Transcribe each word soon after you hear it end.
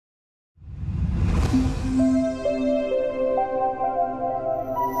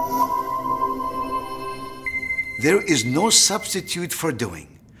There is no substitute for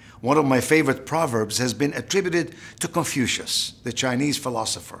doing. One of my favorite proverbs has been attributed to Confucius, the Chinese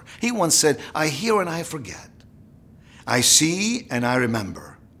philosopher. He once said, "I hear and I forget. I see and I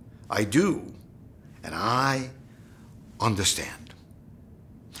remember. I do and I understand."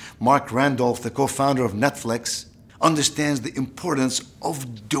 Mark Randolph, the co-founder of Netflix, understands the importance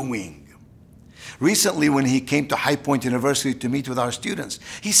of doing. Recently, when he came to High Point University to meet with our students,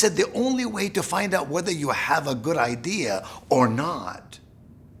 he said the only way to find out whether you have a good idea or not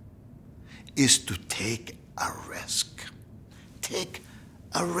is to take a risk. Take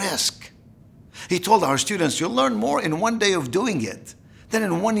a risk. He told our students, you'll learn more in one day of doing it than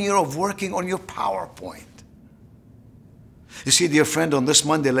in 1 year of working on your PowerPoint. You see, dear friend, on this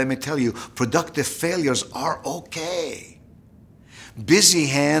Monday, let me tell you, productive failures are okay. Busy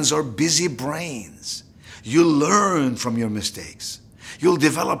hands or busy brains. You'll learn from your mistakes. You'll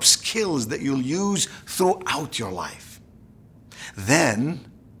develop skills that you'll use throughout your life. Then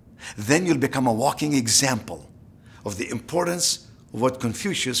you'll become a walking example of the importance of what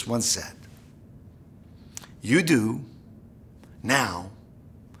Confucius once said. You do, now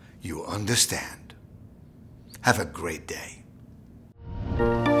you understand. Have a great day.